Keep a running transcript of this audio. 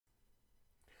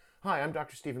Hi, I'm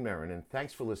Dr. Stephen Marin, and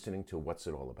thanks for listening to What's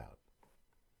It All About.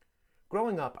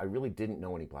 Growing up, I really didn't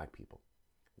know any black people.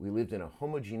 We lived in a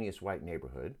homogeneous white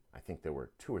neighborhood. I think there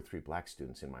were 2 or 3 black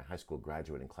students in my high school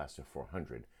graduating class of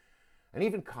 400, and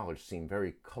even college seemed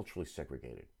very culturally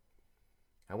segregated.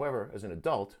 However, as an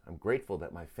adult, I'm grateful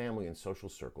that my family and social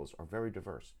circles are very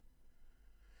diverse.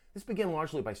 This began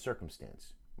largely by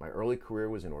circumstance. My early career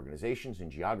was in organizations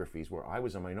and geographies where I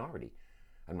was a minority,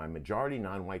 and my majority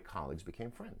non-white colleagues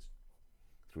became friends.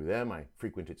 Through them, I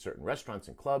frequented certain restaurants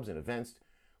and clubs and events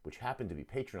which happened to be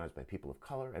patronized by people of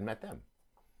color and met them.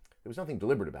 There was nothing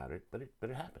deliberate about it, but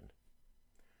it happened.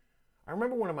 I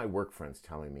remember one of my work friends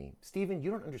telling me, "Stephen,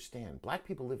 you don't understand. Black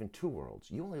people live in 2 worlds.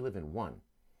 You only live in 1.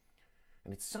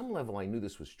 And at some level, I knew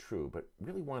this was true, but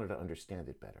really wanted to understand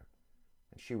it better.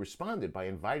 And she responded by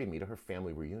inviting me to her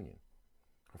family reunion.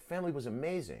 Her family was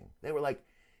amazing. They were like,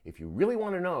 "If you really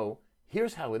want to know,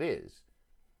 here's how it is."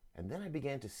 And then I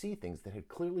began to see things that had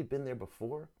clearly been there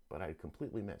before, but I had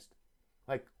completely missed.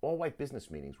 Like all-white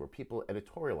business meetings where people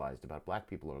editorialized about black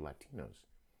people or Latinos.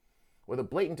 Or the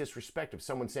blatant disrespect of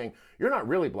someone saying, "You're not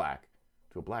really black,"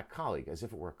 to a black colleague as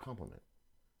if it were a compliment.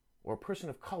 Or a person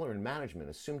of color in management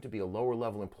assumed to be a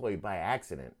lower-level employee by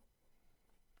accident.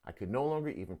 I could no longer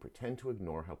even pretend to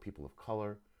ignore how people of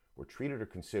color were treated or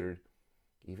considered,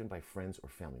 even by friends or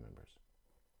family members.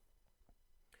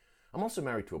 I'm also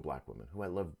married to a black woman who I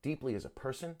love deeply as a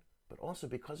person, but also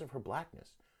because of her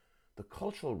blackness, the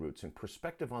cultural roots and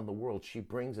perspective on the world she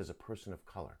brings as a person of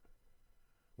color.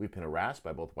 We've been harassed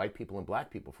by both white people and black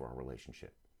people for our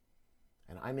relationship.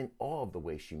 And I'm in awe of the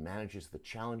way she manages the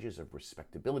challenges of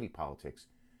respectability politics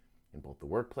in both the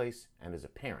workplace and as a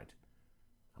parent.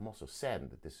 I'm also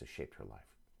saddened that this has shaped her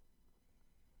life.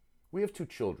 We have 2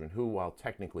 children who, while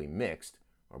technically mixed,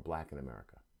 are black in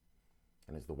America.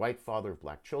 And as the white father of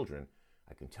black children,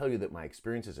 I can tell you that my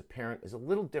experience as a parent is a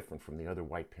little different from the other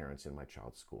white parents in my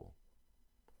child's school.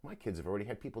 My kids have already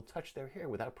had people touch their hair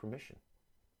without permission.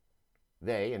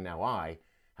 They, and now I,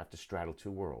 have to straddle 2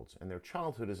 worlds, and their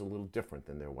childhood is a little different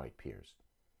than their white peers.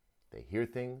 They hear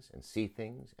things and see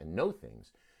things and know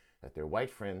things that their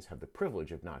white friends have the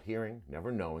privilege of not hearing,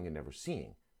 never knowing, and never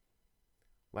seeing.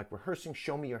 Like rehearsing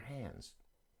 "show me your hands,"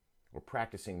 or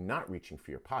practicing not reaching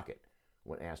for your pocket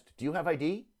when asked, "Do you have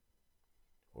ID?"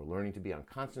 Or learning to be on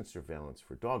constant surveillance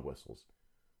for dog whistles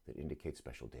that indicate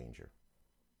special danger.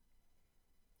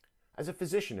 As a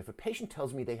physician, if a patient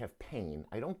tells me they have pain,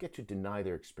 I don't get to deny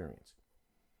their experience.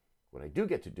 What I do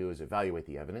get to do is evaluate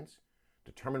the evidence,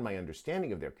 determine my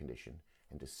understanding of their condition,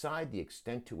 and decide the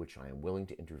extent to which I am willing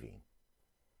to intervene.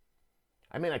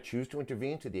 I may not choose to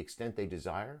intervene to the extent they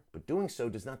desire, but doing so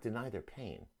does not deny their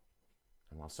pain.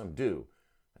 And while some do,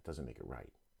 that doesn't make it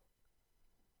right.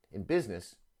 In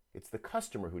business, it's the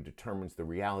customer who determines the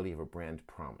reality of a brand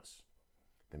promise.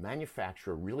 The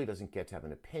manufacturer really doesn't get to have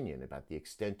an opinion about the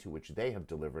extent to which they have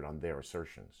delivered on their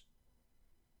assertions.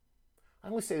 I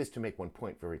only say this to make one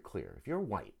point very clear. If you're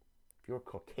white, if you're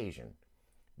Caucasian,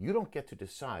 you don't get to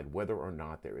decide whether or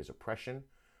not there is oppression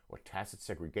or tacit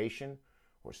segregation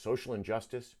or social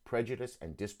injustice, prejudice,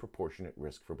 and disproportionate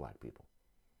risk for black people.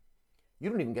 You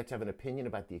don't even get to have an opinion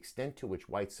about the extent to which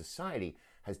white society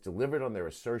has delivered on their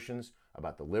assertions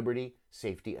about the liberty,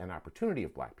 safety, and opportunity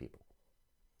of black people.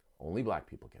 Only black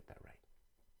people get that right.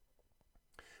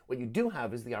 What you do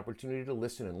have is the opportunity to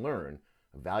listen and learn,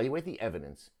 evaluate the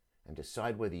evidence, and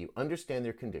decide whether you understand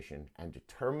their condition and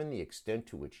determine the extent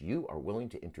to which you are willing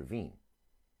to intervene.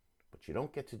 But you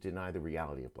don't get to deny the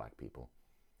reality of black people,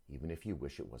 even if you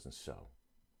wish it wasn't so.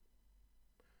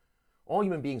 All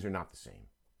human beings are not the same.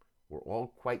 We're all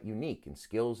quite unique in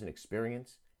skills and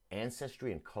experience,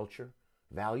 ancestry and culture,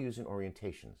 values and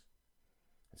orientations.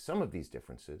 And some of these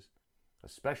differences,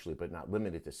 especially but not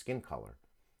limited to skin color,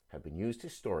 have been used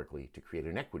historically to create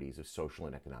inequities of social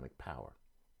and economic power.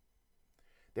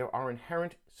 There are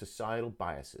inherent societal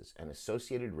biases and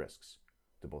associated risks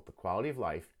to both the quality of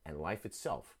life and life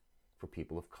itself for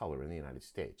people of color in the United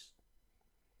States.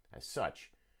 As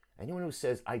such, anyone who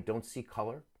says, "I don't see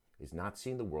color," is not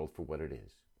seeing the world for what it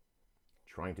is.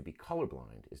 Trying to be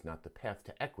colorblind is not the path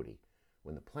to equity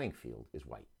when the playing field is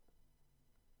white.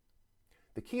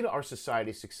 The key to our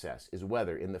society's success is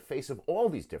whether, in the face of all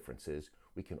these differences,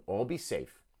 we can all be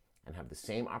safe and have the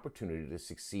same opportunity to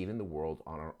succeed in the world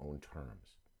on our own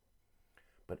terms.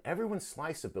 But everyone's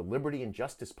slice of the liberty and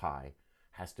justice pie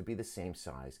has to be the same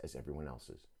size as everyone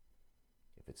else's.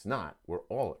 If it's not, we're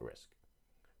all at risk.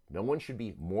 No one should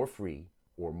be more free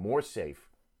or more safe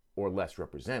or less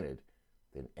represented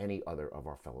than any other of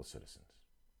our fellow citizens.